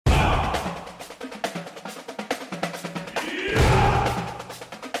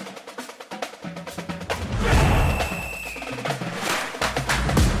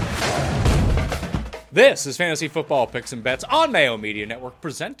This is Fantasy Football Picks and Bets on Mayo Media Network,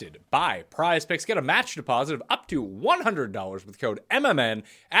 presented by Prize Picks. Get a match deposit of up to $100 with code MMN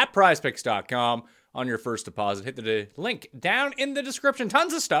at prizepicks.com on your first deposit. Hit the link down in the description.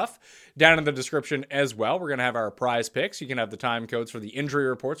 Tons of stuff down in the description as well. We're going to have our Prize Picks. You can have the time codes for the injury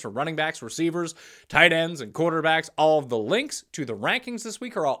reports for running backs, receivers, tight ends, and quarterbacks. All of the links to the rankings this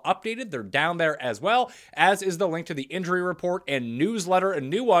week are all updated. They're down there as well, as is the link to the injury report and newsletter. A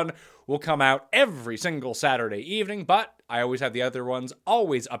new one will come out every single Saturday evening, but I always have the other ones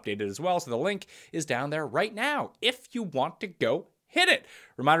always updated as well, so the link is down there right now if you want to go hit it.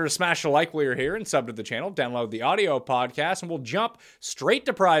 Reminder to smash a like while you're here and sub to the channel, download the audio podcast, and we'll jump straight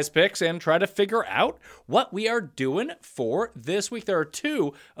to Prize Picks and try to figure out what we are doing for this week. There are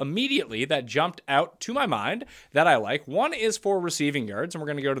two immediately that jumped out to my mind that I like. One is for receiving yards, and we're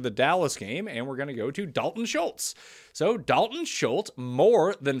going to go to the Dallas game, and we're going to go to Dalton Schultz. So Dalton Schultz,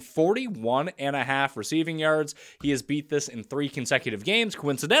 more than 41.5 receiving yards. He has beat this in 3 consecutive games.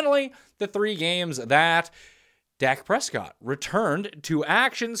 Coincidentally, the 3 games that Dak Prescott returned to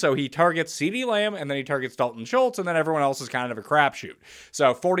action, so he targets CeeDee Lamb, and then he targets Dalton Schultz, and then everyone else is kind of a crapshoot.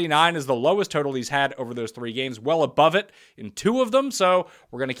 So 49 is the lowest total he's had over those 3 games, well above it in 2 of them, so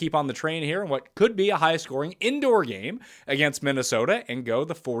we're going to keep on the train here in what could be a high-scoring indoor game against Minnesota and go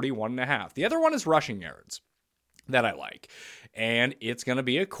the 41.5. The other one is rushing yards that I like, and it's going to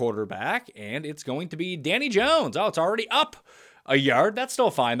be a quarterback, and it's going to be Danny Jones. Oh, it's already up a yard. That's still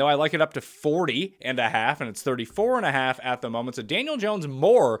fine, though. I like it up to 40.5, and it's 34.5 at the moment. So Daniel Jones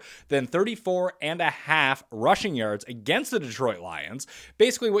more than 34.5 rushing yards against the Detroit Lions.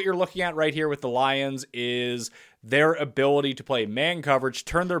 Basically, what you're looking at right here with the Lions is their ability to play man coverage,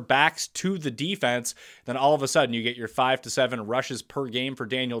 turn their backs to the defense, then all of a sudden you get your 5 to 7 rushes per game for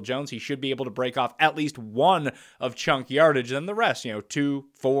Daniel Jones. He should be able to break off at least one of chunk yardage, and the rest, 2,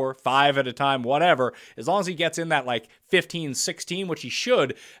 4, 5 at a time, whatever. As long as he gets in that 15, 16, which he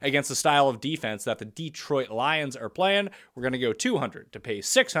should against the style of defense that the Detroit Lions are playing, we're going to go 200 to pay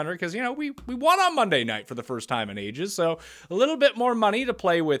 600 because, we won on Monday night for the first time in ages, so a little bit more money to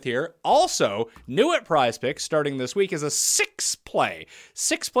play with here. Also, new at Prize Picks starting this week is a 6-play.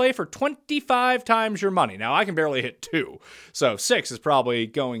 6-play for 25 times your money. Now, I can barely hit 2, so 6 is probably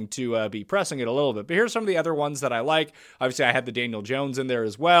going to be pressing it a little bit. But here's some of the other ones that I like. Obviously, I had the Daniel Jones in there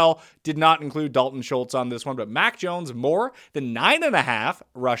as well. Did not include Dalton Schultz on this one, but Mac Jones more than 9.5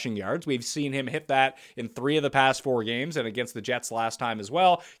 rushing yards. We've seen him hit that in 3 of the past 4 games and against the Jets last time as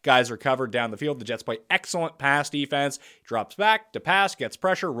well. Guys are covered down the field. The Jets play excellent pass defense. Drops back to pass, gets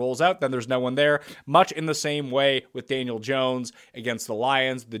pressure, rolls out, then there's no one there. Much in the same way with Daniel Jones against the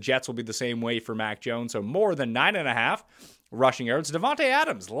Lions. The Jets will be the same way for Mac Jones. So more than 9.5 rushing yards. Davante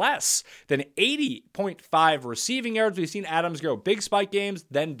Adams, less than 80.5 receiving yards. We've seen Adams go big spike games,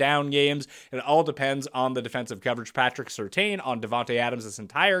 then down games. And it all depends on the defensive coverage. Patrick Surtain on Davante Adams this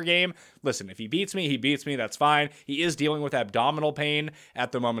entire game. Listen, if he beats me, he beats me. That's fine. He is dealing with abdominal pain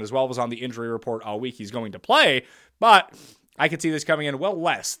at the moment as well. Was on the injury report all week. He's going to play, but I could see this coming in well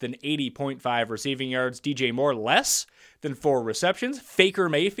less than 80.5 receiving yards. DJ Moore, less than 4 receptions. Faker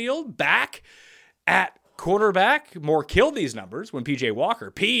Mayfield, back at quarterback. Moore killed these numbers when PJ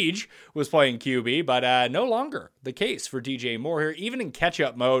Walker, Peach, was playing QB, but no longer the case for DJ Moore here. Even in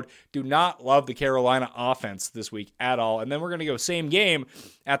catch-up mode, do not love the Carolina offense this week at all. And then we're going to go same game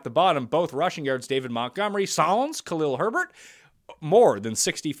at the bottom. Both rushing yards, David Montgomery, Sounds, Khalil Herbert, more than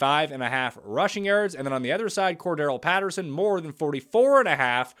 65.5 rushing yards. And then on the other side, Cordero Patterson, more than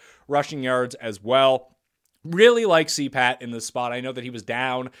 44.5 rushing yards as well. Really like CPAT in this spot. I know that he was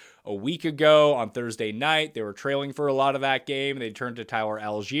down a week ago on Thursday night. They were trailing for a lot of that game. They turned to Tyler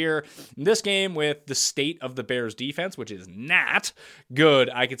Algier. In this game, with the state of the Bears defense, which is not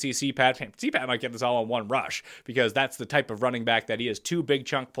good, I could see CPAT might get this all on one rush because that's the type of running back that he is. 2 big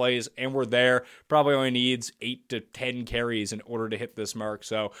chunk plays, and we're there. Probably only needs 8 to 10 carries in order to hit this mark.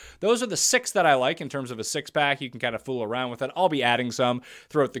 So those are the 6 that I like in terms of a 6-pack. You can kind of fool around with it. I'll be adding some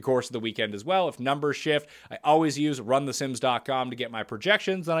throughout the course of the weekend as well. If numbers shift, I always use runthesims.com to get my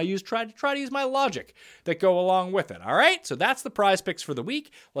projections, and I try to use my logic that go along with it. All right, so that's the Prize Picks for the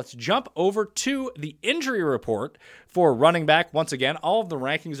week. Let's jump over to the injury report for running back. Once again, all of the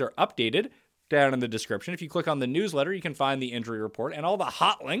rankings are updated down in the description. If you click on the newsletter, you can find the injury report and all the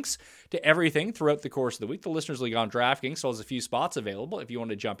hot links to everything throughout the course of the week. The Listeners League on DraftKings still has a few spots available if you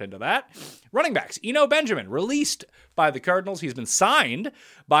want to jump into that. Running backs, Eno Benjamin, released by the Cardinals. He's been signed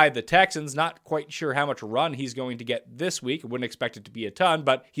by the Texans. Not quite sure how much run he's going to get this week. Wouldn't expect it to be a ton,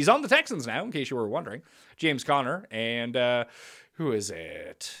 but he's on the Texans now, in case you were wondering. James Conner and who is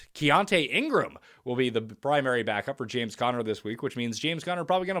it? Keontae Ingram will be the primary backup for James Conner this week, which means James Conner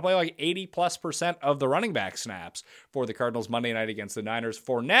probably going to play like 80+% of the running back snaps for the Cardinals Monday night against the Niners.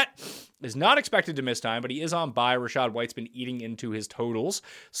 Fournette is not expected to miss time, but he is on bye. Rachaad White's been eating into his totals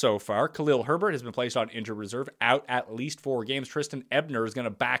so far. Khalil Herbert has been placed on injured reserve, out at least 4 games. Tristan Ebner is going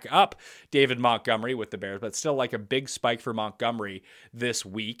to back up David Montgomery with the Bears, but still like a big spike for Montgomery this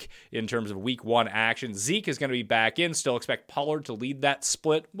week in terms of week 1 action. Zeke is going to be back in. Still expect Pollard to lead that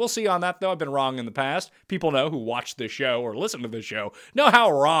split. We'll see on that, though. I've been wrong in the past. People know who watch the show or listen to the show know how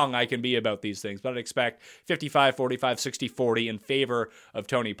wrong I can be about these things, but I'd expect 55, 45, 60, 40 in favor of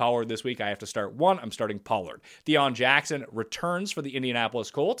Tony Pollard this week. I have to start one. I'm starting Pollard. Deion Jackson returns for the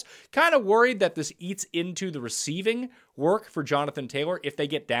Indianapolis Colts. Kind of worried that this eats into the receiving work for Jonathan Taylor if they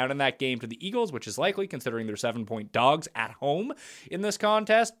get down in that game to the Eagles, which is likely considering they're 7-point dogs at home in this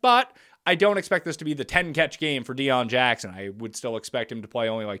contest, but I don't expect this to be the 10-catch game for Deion Jackson. I would still expect him to play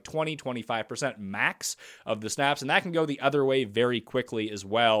only like 20-25% max of the snaps, and that can go the other way very quickly as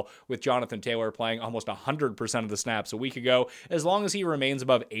well, with Jonathan Taylor playing almost 100% of the snaps a week ago. As long as he remains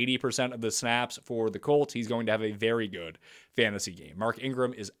above 80% of the snaps for the Colts, he's going to have a very good fantasy game. Mark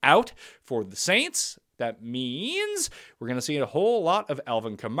Ingram is out for the Saints. That means we're going to see a whole lot of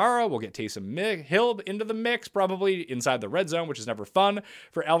Alvin Kamara. We'll get Taysom Hill into the mix, probably inside the red zone, which is never fun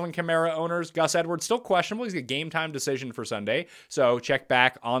for Alvin Kamara owners. Gus Edwards still questionable. He's a game time decision for Sunday, so check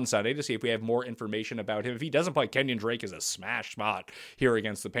back on Sunday to see if we have more information about him. If he doesn't play, Kenyon Drake is a smash spot here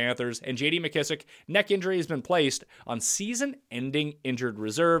against the Panthers. And J.D. McKissic, neck injury has been placed on season-ending injured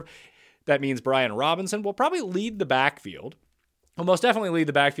reserve. That means Brian Robinson will probably lead the backfield. Will most definitely lead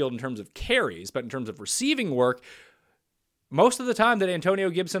the backfield in terms of carries, but in terms of receiving work, most of the time that Antonio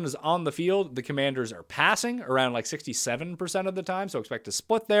Gibson is on the field, the Commanders are passing around like 67% of the time, so expect a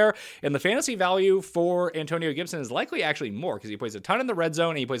split there. And the fantasy value for Antonio Gibson is likely actually more because he plays a ton in the red zone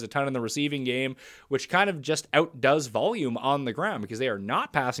and he plays a ton in the receiving game, which kind of just outdoes volume on the ground because they are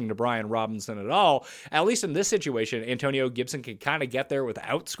not passing to Brian Robinson at all. At least in this situation, Antonio Gibson can kind of get there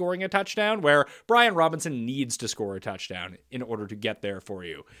without scoring a touchdown, where Brian Robinson needs to score a touchdown in order to get there for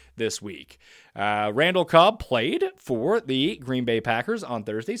you this week. Randall Cobb played for the Green Bay Packers on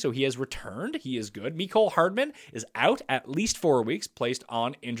Thursday, so he has returned. He is good. Mecole Hardman is out at least 4 weeks, placed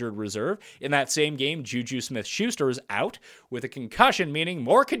on injured reserve. In that same game, Juju Smith-Schuster is out with a concussion, meaning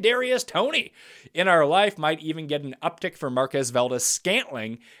more Kadarius Toney in our life. Might even get an uptick for Marquez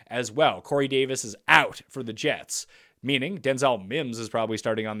Valdes-Scantling as well. Corey Davis is out for the Jets, meaning Denzel Mims is probably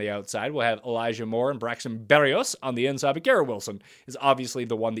starting on the outside. We'll have Elijah Moore and Braxton Berrios on the inside, but Garrett Wilson is obviously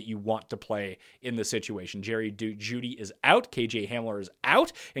the one that you want to play in the situation. Jerry Jeudy is out, KJ Hamler is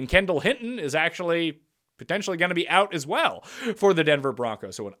out, and Kendall Hinton is actually potentially going to be out as well for the Denver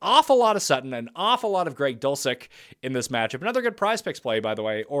Broncos. So an awful lot of Sutton, an awful lot of Greg Dulcich in this matchup. Another good Prize Picks play, by the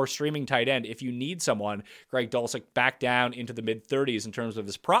way, or streaming tight end. If you need someone, Greg Dulcich back down into the mid-30s in terms of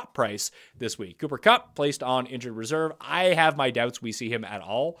his prop price this week. Cooper Kupp placed on injured reserve. I have my doubts we see him at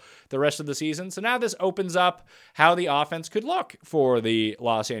all the rest of the season. So now this opens up how the offense could look for the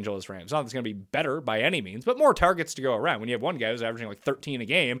Los Angeles Rams. Not that it's going to be better by any means, but more targets to go around. When you have one guy who's averaging like 13 a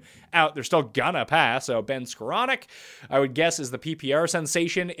game out, they're still gonna pass. So Ben Skoranek, I would guess, is the PPR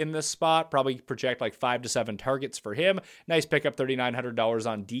sensation in this spot. Probably project like 5 to 7 targets for him. Nice pickup, $3,900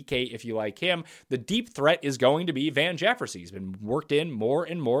 on DK if you like him. The deep threat is going to be Van Jefferson. He's been worked in more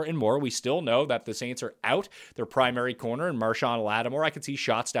and more and more. We still know that the Saints are out their primary corner and Marshawn Lattimore. I could see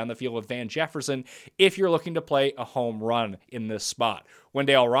shots down the field with Van Jefferson if you're looking to play a home run in this spot.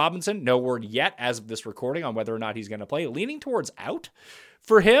 Wendell Robinson, no word yet as of this recording on whether or not he's going to play. Leaning towards out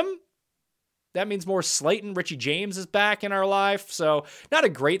for him. That means more Slayton. Richie James is back in our life, so not a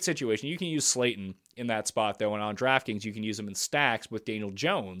great situation. You can use Slayton in that spot, though, and on DraftKings, you can use him in stacks with Daniel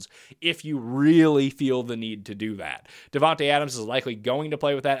Jones if you really feel the need to do that. Devontae Adams is likely going to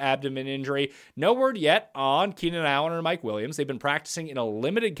play with that abdomen injury. No word yet on Keenan Allen or Mike Williams. They've been practicing in a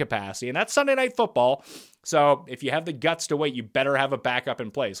limited capacity, and that's Sunday Night Football. So if you have the guts to wait, you better have a backup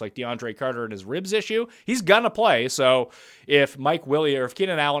in place. Like DeAndre Carter and his ribs issue, he's going to play. So if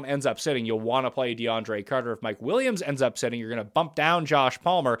Keenan Allen ends up sitting, you'll want to play DeAndre Carter. If Mike Williams ends up sitting, you're going to bump down Josh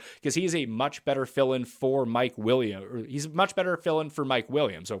Palmer because he's a much better fill-in for Mike Williams. He's a much better fill-in for Mike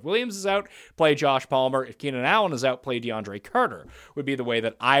Williams. So if Williams is out, play Josh Palmer. If Keenan Allen is out, play DeAndre Carter would be the way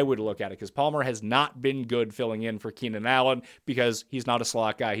that I would look at it, because Palmer has not been good filling in for Keenan Allen because he's not a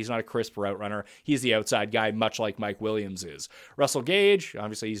slot guy. He's not a crisp route runner. He's the outside guy, much like Mike Williams is. Russell Gage,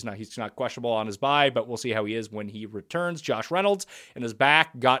 obviously he's not questionable on his bye, but we'll see how he is when he returns. Josh Reynolds and his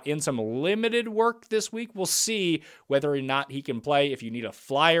back got in some limited work this week. We'll see whether or not he can play. If you need a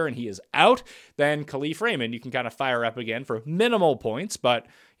flyer and he is out, then then Khalif Raymond, you can kind of fire up again for minimal points, but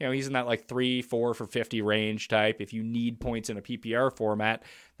he's in that like 3-4 for 50 range type. If you need points in a PPR format,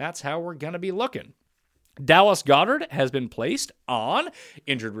 that's how we're going to be looking. Dallas Goedert has been placed on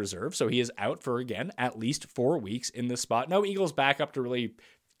injured reserve, so he is out for, again, at least 4 weeks in this spot. No Eagles backup to really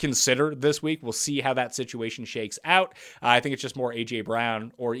consider this week. We'll see how that situation shakes out. I think it's just more A.J.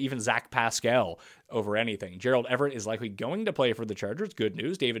 Brown or even Zach Pascal over anything. Gerald Everett is likely going to play for the Chargers. Good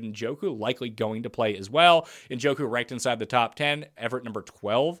news. David Njoku likely going to play as well. Njoku ranked inside the top 10. Everett number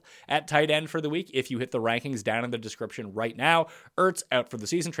 12 at tight end for the week. If you hit the rankings down in the description right now, Ertz out for the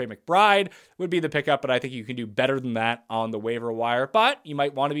season. Trey McBride would be the pickup, but I think you can do better than that on the waiver wire. But you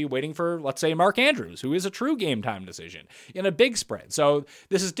might want to be waiting for, let's say, Mark Andrews, who is a true game time decision in a big spread. So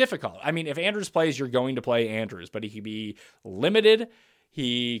this is difficult. I mean, if Andrews plays, you're going to play Andrews, but he could be limited.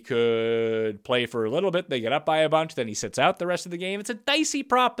 He could play for a little bit. They get up by a bunch. Then he sits out the rest of the game. It's a dicey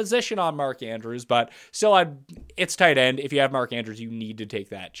proposition on Mark Andrews, but still, it's tight end. If you have Mark Andrews, you need to take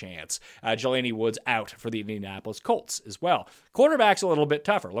that chance. Jelani Woods out for the Indianapolis Colts as well. Quarterback's a little bit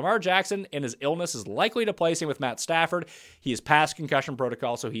tougher. Lamar Jackson, in his illness, is likely to play. Same with Matt Stafford. He is past concussion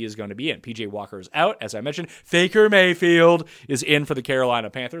protocol, so he is going to be in. PJ Walker is out, as I mentioned. Baker Mayfield is in for the Carolina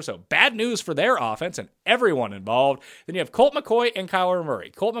Panthers, so bad news for their offense and everyone involved. Then you have Colt McCoy and Kyler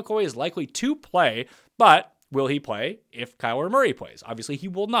Murray. Colt McCoy is likely to play, but will he play if Kyler Murray plays? Obviously, he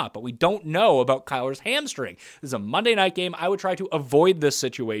will not, but we don't know about Kyler's hamstring. This is a Monday night game. I would try to avoid this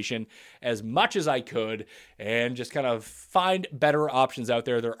situation as much as I could and just kind of find better options out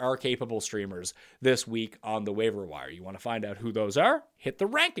there. There are capable streamers this week on the waiver wire. You want to find out who those are? Hit the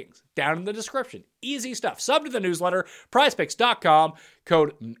rankings down in the description. Easy stuff. Sub to the newsletter, prizepicks.com,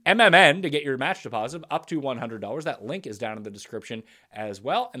 code MMN to get your match deposit up to $100. That link is down in the description as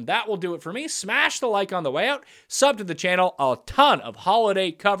well. And that will do it for me. Smash the like on the way out. Sub to the channel. A ton of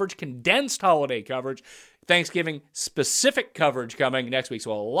holiday coverage, condensed holiday coverage. Thanksgiving specific coverage coming next week.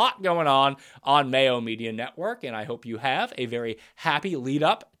 So a lot going on Mayo Media Network, and I hope you have a very happy lead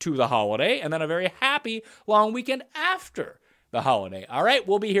up to the holiday and then a very happy long weekend after the holiday. All right,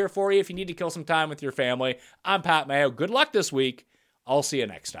 we'll be here for you if you need to kill some time with your family. I'm Pat Mayo. Good luck this week. I'll see you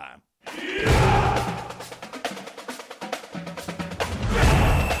next time.